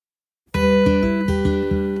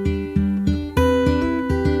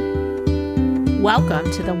Welcome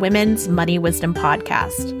to the Women's Money Wisdom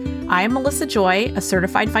Podcast. I am Melissa Joy, a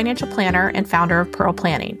certified financial planner and founder of Pearl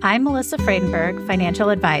Planning. I'm Melissa Friedenberg, financial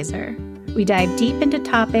advisor. We dive deep into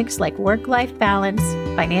topics like work-life balance,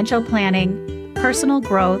 financial planning, personal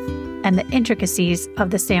growth, and the intricacies of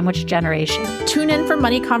the sandwich generation. Tune in for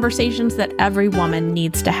money conversations that every woman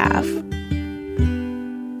needs to have.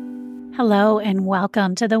 Hello, and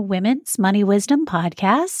welcome to the Women's Money Wisdom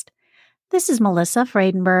Podcast. This is Melissa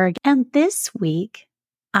Friedenberg, and this week,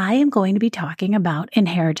 I am going to be talking about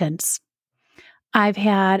inheritance. I've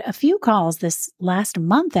had a few calls this last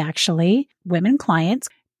month, actually, women clients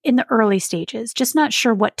in the early stages, just not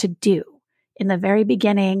sure what to do. In the very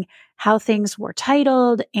beginning, how things were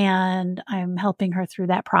titled, and I'm helping her through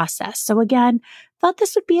that process. So again, thought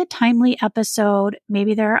this would be a timely episode.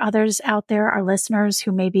 Maybe there are others out there, our listeners,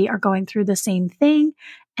 who maybe are going through the same thing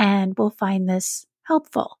and will find this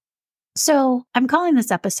helpful. So I'm calling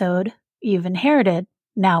this episode, You've Inherited,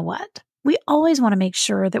 Now What? We always want to make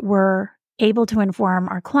sure that we're able to inform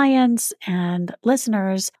our clients and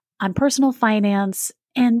listeners on personal finance,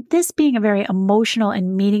 and this being a very emotional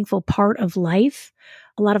and meaningful part of life.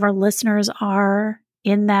 A lot of our listeners are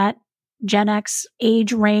in that Gen X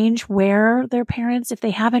age range where their parents, if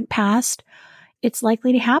they haven't passed, it's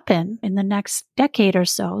likely to happen in the next decade or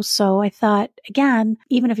so. So I thought, again,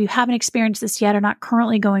 even if you haven't experienced this yet or not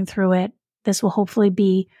currently going through it, this will hopefully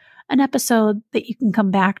be an episode that you can come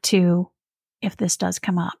back to if this does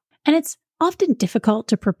come up. And it's often difficult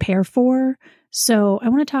to prepare for. So I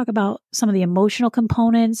want to talk about some of the emotional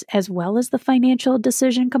components as well as the financial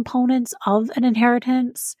decision components of an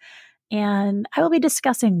inheritance. And I will be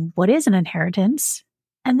discussing what is an inheritance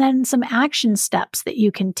and then some action steps that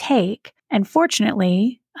you can take. And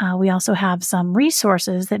fortunately, we also have some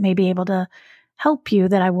resources that may be able to help you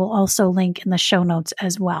that I will also link in the show notes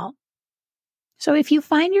as well. So if you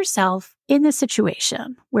find yourself in the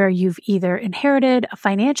situation where you've either inherited a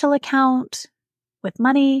financial account with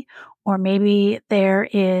money, or maybe there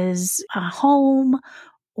is a home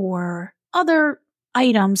or other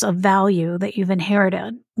items of value that you've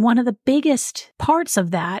inherited, one of the biggest parts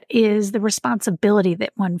of that is the responsibility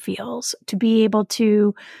that one feels to be able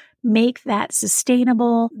to make that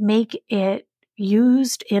sustainable, make it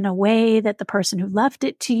used in a way that the person who left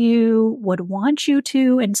it to you would want you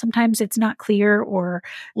to. And sometimes it's not clear or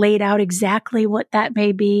laid out exactly what that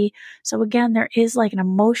may be. So again, there is like an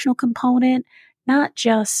emotional component, not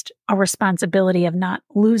just a responsibility of not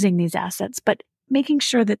losing these assets, but making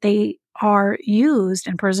sure that they are used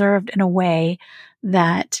and preserved in a way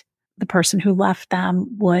that the person who left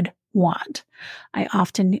them would want. I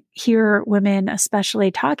often hear women especially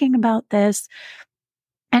talking about this,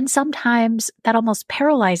 and sometimes that almost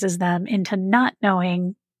paralyzes them into not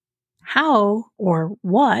knowing how or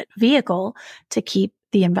what vehicle to keep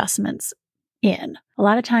the investments in. A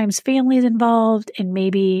lot of times family is involved and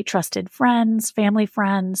maybe trusted friends, family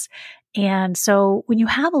friends. And so when you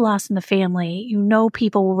have a loss in the family, you know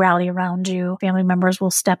people will rally around you. Family members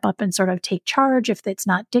will step up and sort of take charge if it's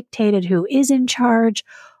not dictated who is in charge.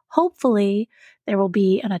 Hopefully, there will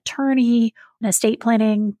be an attorney, an estate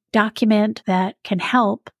planning document that can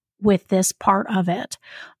help with this part of it.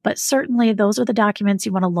 But certainly those are the documents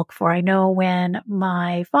you want to look for. I know when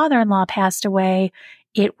my father-in-law passed away,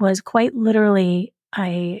 it was quite literally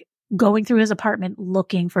going through his apartment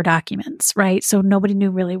looking for documents, right? So nobody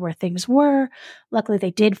knew really where things were. Luckily,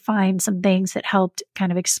 they did find some things that helped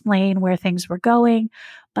kind of explain where things were going.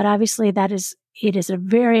 But obviously it is a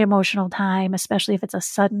very emotional time, especially if it's a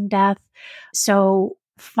sudden death. So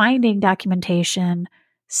finding documentation,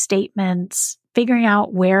 statements, figuring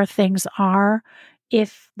out where things are,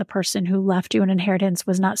 if the person who left you an inheritance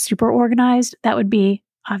was not super organized, that would be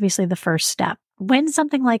obviously the first step. When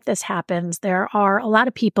something like this happens, there are a lot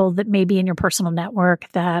of people that may be in your personal network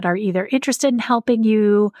that are either interested in helping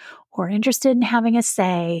you or interested in having a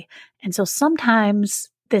say. And so sometimes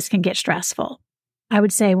this can get stressful. I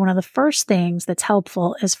would say one of the first things that's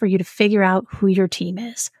helpful is for you to figure out who your team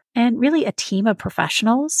is, and really a team of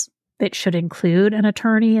professionals that should include an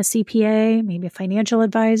attorney, a CPA, maybe a financial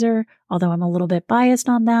advisor, although I'm a little bit biased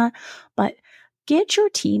on that. But get your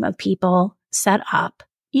team of people set up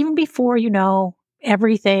even before you know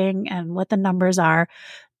everything and what the numbers are.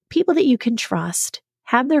 People that you can trust,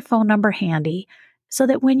 have their phone number handy so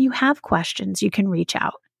that when you have questions, you can reach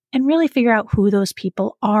out and really figure out who those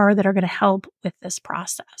people are that are going to help with this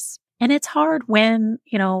process. And it's hard when,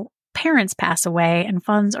 parents pass away and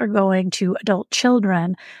funds are going to adult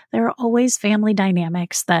children. There are always family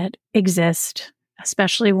dynamics that exist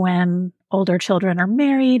especially when older children are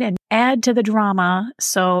married and add to the drama.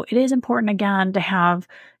 So it is important, again, to have,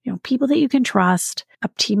 people that you can trust, a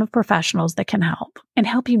team of professionals that can help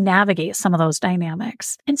you navigate some of those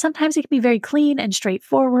dynamics. And sometimes it can be very clean and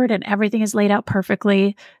straightforward and everything is laid out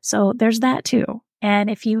perfectly. So there's that too. And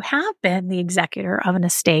if you have been the executor of an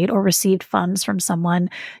estate or received funds from someone,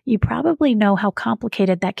 you probably know how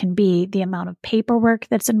complicated that can be, the amount of paperwork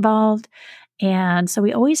that's involved. And so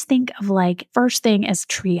we always think of first thing as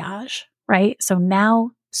triage, right? So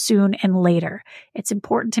now, soon, and later. It's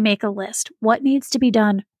important to make a list. What needs to be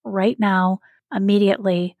done right now,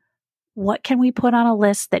 immediately? What can we put on a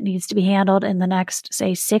list that needs to be handled in the next,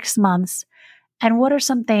 say, 6 months? And what are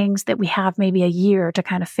some things that we have maybe a year to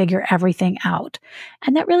kind of figure everything out?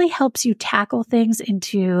 And that really helps you tackle things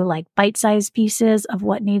into bite-sized pieces of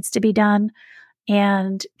what needs to be done,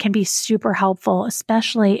 and can be super helpful,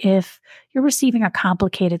 especially if you're receiving a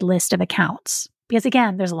complicated list of accounts. Because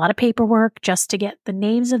again, there's a lot of paperwork just to get the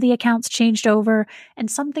names of the accounts changed over,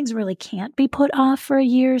 and some things really can't be put off for a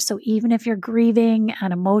year. So even if you're grieving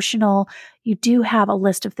and emotional, you do have a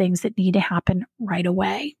list of things that need to happen right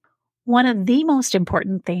away. One of the most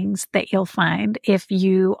important things that you'll find if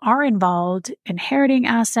you are involved inheriting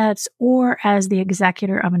assets or as the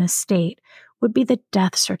executor of an estate would be the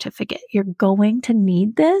death certificate. You're going to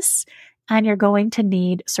need this, and you're going to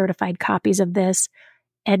need certified copies of this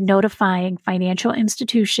and notifying financial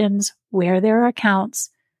institutions where there are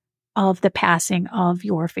accounts of the passing of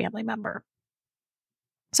your family member.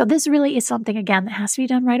 So this really is something, again, that has to be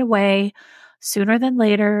done right away, sooner than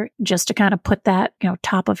later, just to kind of put that,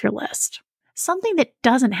 top of your list. Something that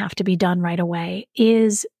doesn't have to be done right away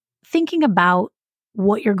is thinking about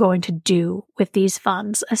what you're going to do with these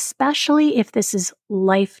funds, especially if this is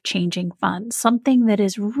life-changing funds, something that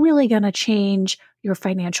is really going to change your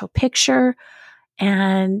financial picture.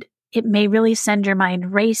 And it may really send your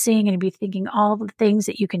mind racing and be thinking all the things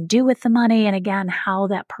that you can do with the money. And again, how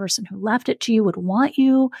that person who left it to you would want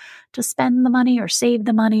you to spend the money or save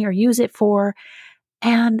the money or use it for.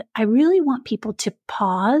 And I really want people to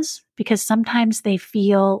pause, because sometimes they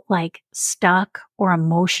feel stuck or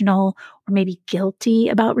emotional or maybe guilty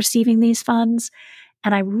about receiving these funds.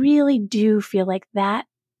 And I really do feel like that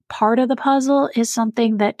part of the puzzle is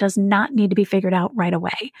something that does not need to be figured out right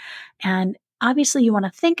away. And obviously you want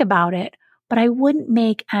to think about it, but I wouldn't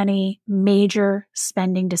make any major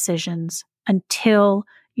spending decisions until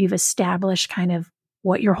you've established kind of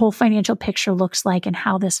what your whole financial picture looks like and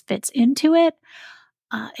how this fits into it.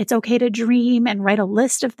 It's okay to dream and write a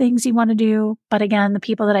list of things you want to do. But again, the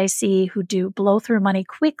people that I see who do blow through money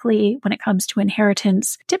quickly when it comes to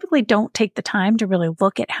inheritance typically don't take the time to really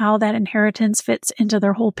look at how that inheritance fits into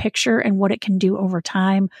their whole picture and what it can do over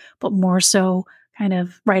time, but more so kind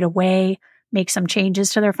of right away make some changes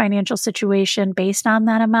to their financial situation based on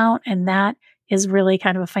that amount. And that is really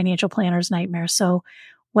kind of a financial planner's nightmare. So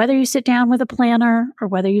whether you sit down with a planner or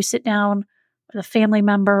whether you sit down with a family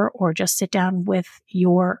member or just sit down with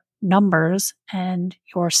your numbers and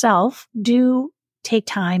yourself, do take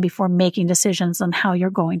time before making decisions on how you're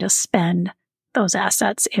going to spend those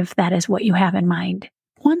assets, if that is what you have in mind.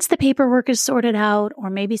 Once the paperwork is sorted out, or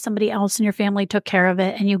maybe somebody else in your family took care of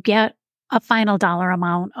it, and you get a final dollar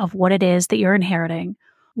amount of what it is that you're inheriting,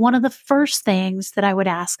 one of the first things that I would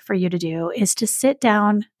ask for you to do is to sit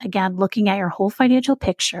down, again, looking at your whole financial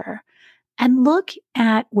picture, and look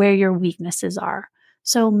at where your weaknesses are.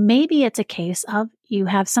 So maybe it's a case of you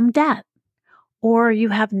have some debt or you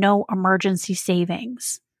have no emergency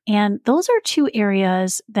savings. And those are two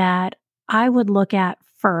areas that I would look at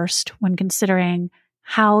first when considering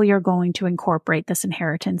how you're going to incorporate this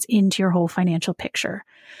inheritance into your whole financial picture.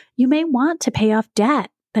 You may want to pay off debt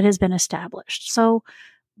that has been established. So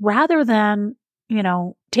rather than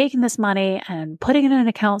taking this money and putting it in an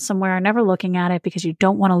account somewhere and never looking at it because you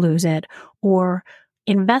don't want to lose it, or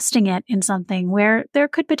investing it in something where there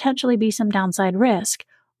could potentially be some downside risk,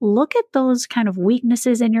 look at those kind of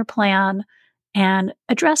weaknesses in your plan and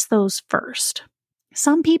address those first.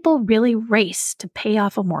 Some people really race to pay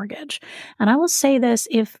off a mortgage. And I will say this,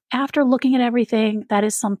 if after looking at everything, that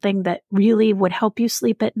is something that really would help you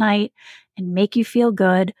sleep at night and make you feel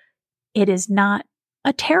good, it is not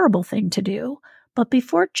a terrible thing to do. But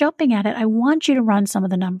before jumping at it, I want you to run some of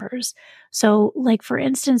the numbers. So for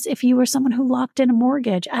instance, if you were someone who locked in a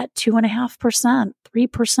mortgage at 2.5%,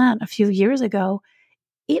 3% a few years ago,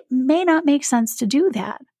 it may not make sense to do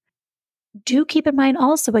that. Do keep in mind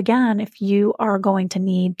also, again, if you are going to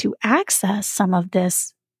need to access some of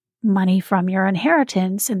this money from your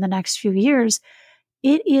inheritance in the next few years,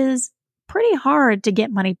 it is pretty hard to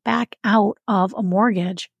get money back out of a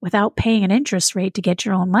mortgage without paying an interest rate to get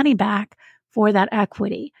your own money back for that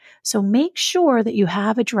equity. So make sure that you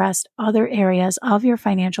have addressed other areas of your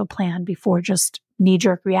financial plan before just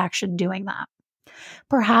knee-jerk reaction doing that.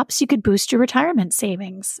 Perhaps you could boost your retirement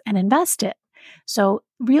savings and invest it. So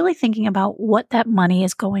really thinking about what that money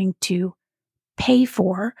is going to pay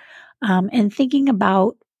for, and thinking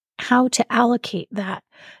about how to allocate that.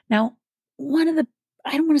 Now, one of the,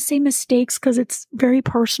 I don't want to say mistakes because it's very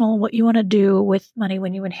personal what you want to do with money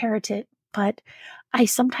when you inherit it, but I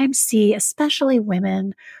sometimes see, especially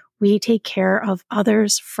women, we take care of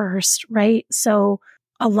others first, right? So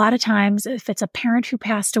a lot of times if it's a parent who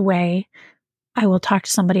passed away, I will talk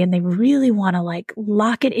to somebody and they really want to like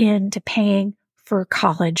lock it in to paying for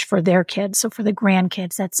college for their kids. So for the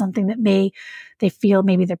grandkids, that's something that they feel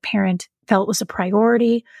maybe their parent felt was a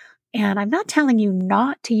priority. And I'm not telling you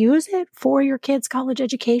not to use it for your kids' college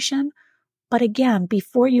education. But again,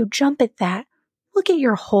 before you jump at that, look at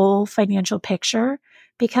your whole financial picture.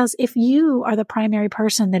 Because if you are the primary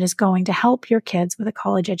person that is going to help your kids with a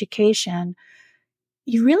college education,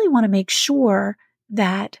 you really want to make sure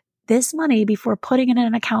that this money, before putting it in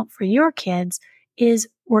an account for your kids, is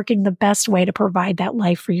working the best way to provide that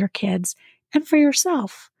life for your kids and for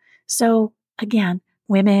yourself. So again,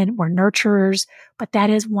 women, we're nurturers, but that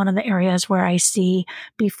is one of the areas where I see,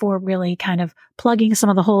 before really kind of plugging some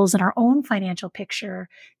of the holes in our own financial picture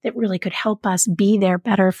that really could help us be there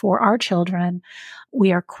better for our children,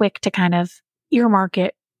 we are quick to kind of earmark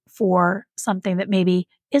it for something that maybe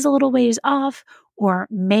is a little ways off or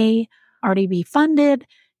may already be funded,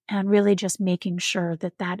 and really just making sure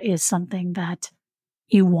that that is something that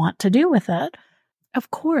you want to do with it.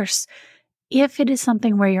 Of course, if it is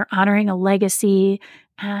something where you're honoring a legacy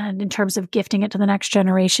and in terms of gifting it to the next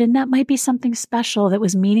generation, that might be something special that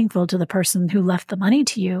was meaningful to the person who left the money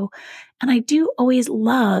to you. And I do always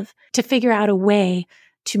love to figure out a way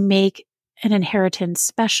to make an inheritance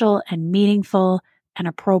special and meaningful and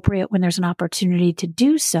appropriate when there's an opportunity to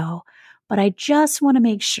do so. But I just want to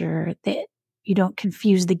make sure that you don't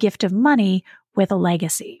confuse the gift of money with a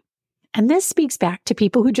legacy. And this speaks back to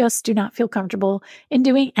people who just do not feel comfortable in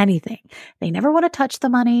doing anything. They never want to touch the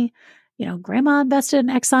money. You know, grandma invested in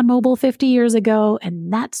ExxonMobil 50 years ago,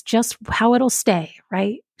 and that's just how it'll stay,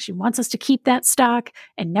 right? She wants us to keep that stock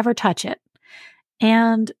and never touch it.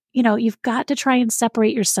 And, you know, you've got to try and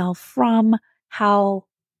separate yourself from how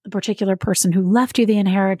the particular person who left you the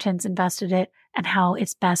inheritance invested it and how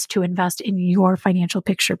it's best to invest in your financial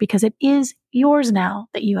picture, because it is yours now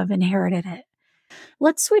that you have inherited it.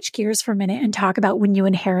 Let's switch gears for a minute and talk about when you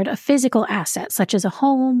inherit a physical asset, such as a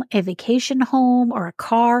home, a vacation home, or a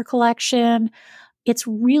car collection. It's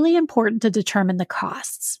really important to determine the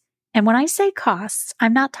costs. And when I say costs,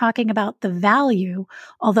 I'm not talking about the value,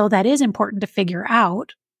 although that is important to figure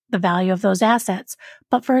out the value of those assets.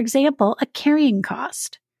 But for example, a carrying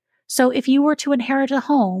cost. So if you were to inherit a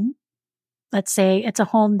home, let's say it's a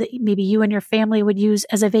home that maybe you and your family would use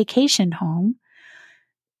as a vacation home,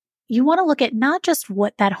 you want to look at not just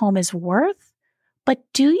what that home is worth, but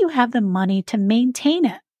do you have the money to maintain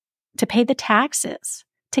it, to pay the taxes,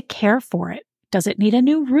 to care for it? Does it need a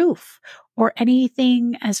new roof or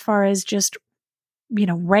anything as far as just,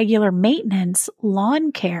 regular maintenance,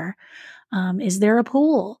 lawn care? Is there a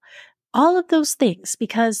pool? All of those things,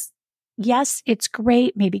 because yes, it's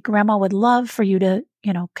great. Maybe grandma would love for you to,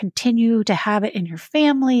 continue to have it in your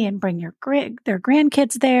family and bring their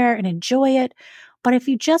grandkids there and enjoy it. But if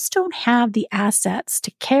you just don't have the assets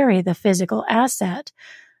to carry the physical asset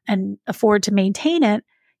and afford to maintain it,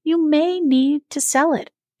 you may need to sell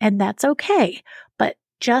it, and that's okay. But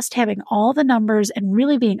just having all the numbers and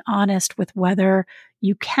really being honest with whether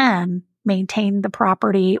you can maintain the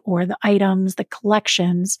property or the items, the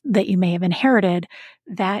collections that you may have inherited,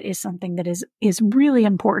 that is something that is really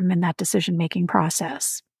important in that decision-making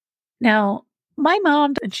process. Now, my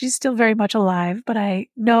mom, and she's still very much alive, but I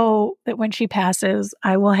know that when she passes,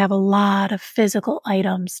 I will have a lot of physical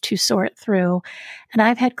items to sort through. And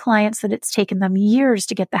I've had clients that it's taken them years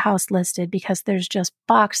to get the house listed because there's just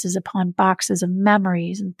boxes upon boxes of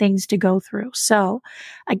memories and things to go through. So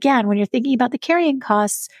again, when you're thinking about the carrying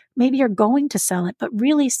costs, maybe you're going to sell it, but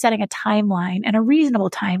really setting a timeline and a reasonable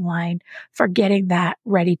timeline for getting that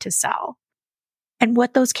ready to sell. And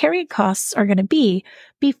what those carrying costs are going to be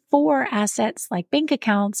before assets like bank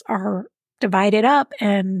accounts are divided up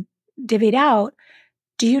and divvied out.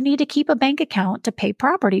 Do you need to keep a bank account to pay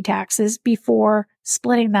property taxes before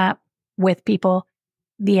splitting that with people?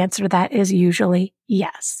 The answer to that is usually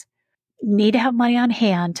yes. You need to have money on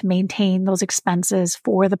hand to maintain those expenses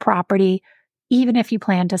for the property, even if you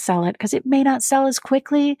plan to sell it, because it may not sell as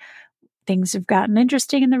quickly things have gotten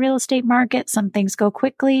interesting in the real estate market. Some things go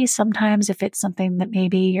quickly. Sometimes if it's something that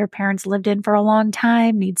maybe your parents lived in for a long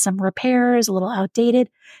time, needs some repairs, a little outdated,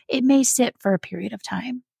 it may sit for a period of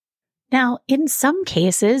time. Now, in some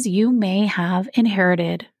cases, you may have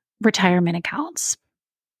inherited retirement accounts,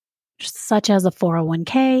 such as a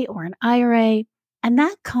 401k or an IRA, and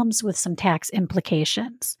that comes with some tax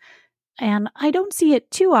implications. And I don't see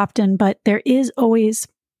it too often, but there is always,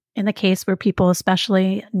 in the case where people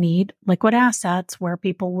especially need liquid assets, where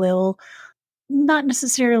people will not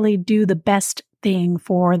necessarily do the best thing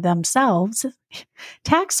for themselves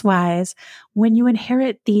tax-wise, when you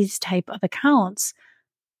inherit these type of accounts,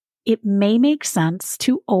 it may make sense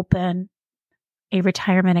to open a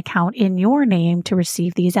retirement account in your name to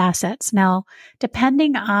receive these assets. Now,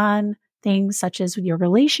 depending on things such as your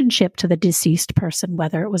relationship to the deceased person,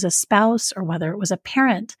 whether it was a spouse or whether it was a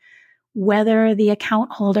parent, whether the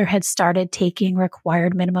account holder had started taking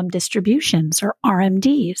required minimum distributions or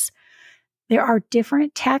RMDs, there are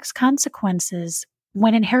different tax consequences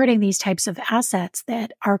when inheriting these types of assets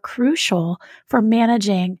that are crucial for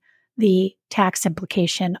managing the tax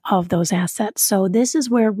implication of those assets. So this is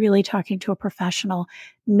where really talking to a professional,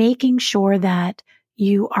 making sure that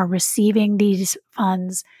you are receiving these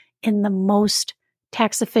funds in the most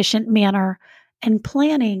tax efficient manner and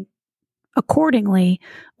planning accordingly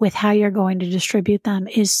with how you're going to distribute them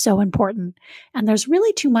is so important. And there's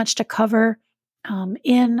really too much to cover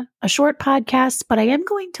in a short podcast, but I am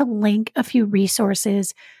going to link a few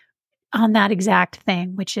resources on that exact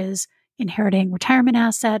thing, which is inheriting retirement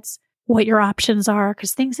assets, what your options are,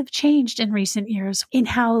 because things have changed in recent years in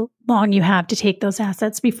how long you have to take those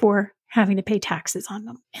assets before having to pay taxes on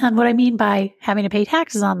them. And what I mean by having to pay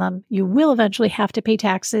taxes on them, you will eventually have to pay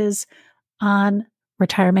taxes on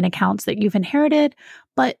retirement accounts that you've inherited,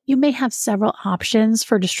 but you may have several options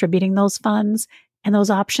for distributing those funds. And those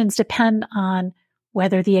options depend on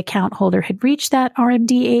whether the account holder had reached that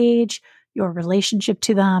RMD age, your relationship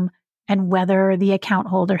to them, and whether the account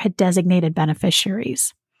holder had designated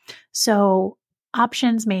beneficiaries. So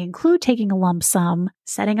options may include taking a lump sum,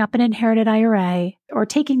 setting up an inherited IRA, or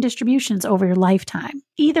taking distributions over your lifetime.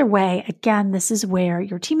 Either way, again, this is where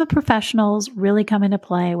your team of professionals really come into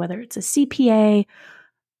play, whether it's a CPA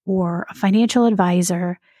or a financial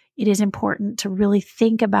advisor. It is important to really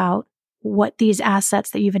think about what these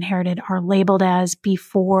assets that you've inherited are labeled as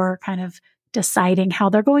before kind of deciding how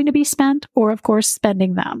they're going to be spent, or of course,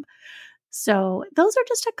 spending them. So those are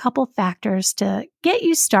just a couple factors to get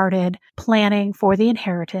you started planning for the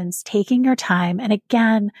inheritance, taking your time. And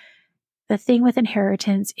again, the thing with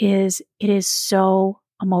inheritance is it is so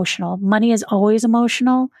emotional. Money is always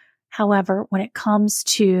emotional. However, when it comes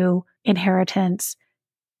to inheritance,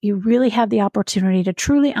 you really have the opportunity to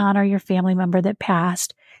truly honor your family member that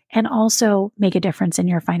passed and also make a difference in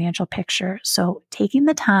your financial picture. So taking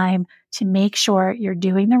the time to make sure you're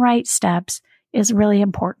doing the right steps is really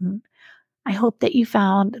important. I hope that you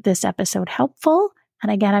found this episode helpful.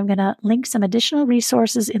 And again, I'm going to link some additional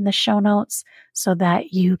resources in the show notes so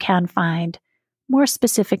that you can find more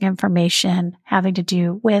specific information having to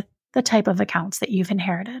do with the type of accounts that you've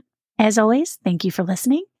inherited. As always, thank you for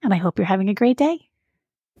listening, and I hope you're having a great day.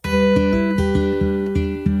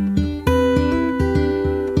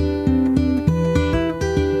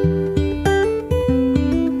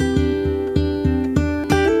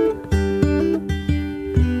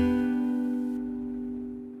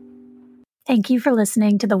 Thank you for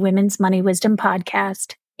listening to the Women's Money Wisdom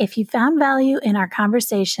Podcast. If you found value in our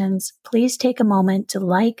conversations, please take a moment to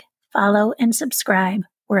like, follow, and subscribe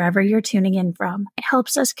wherever you're tuning in from. It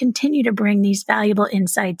helps us continue to bring these valuable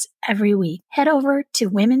insights every week. Head over to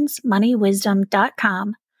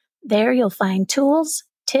womensmoneywisdom.com. There you'll find tools,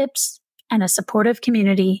 tips, and a supportive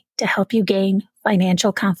community to help you gain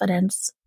financial confidence.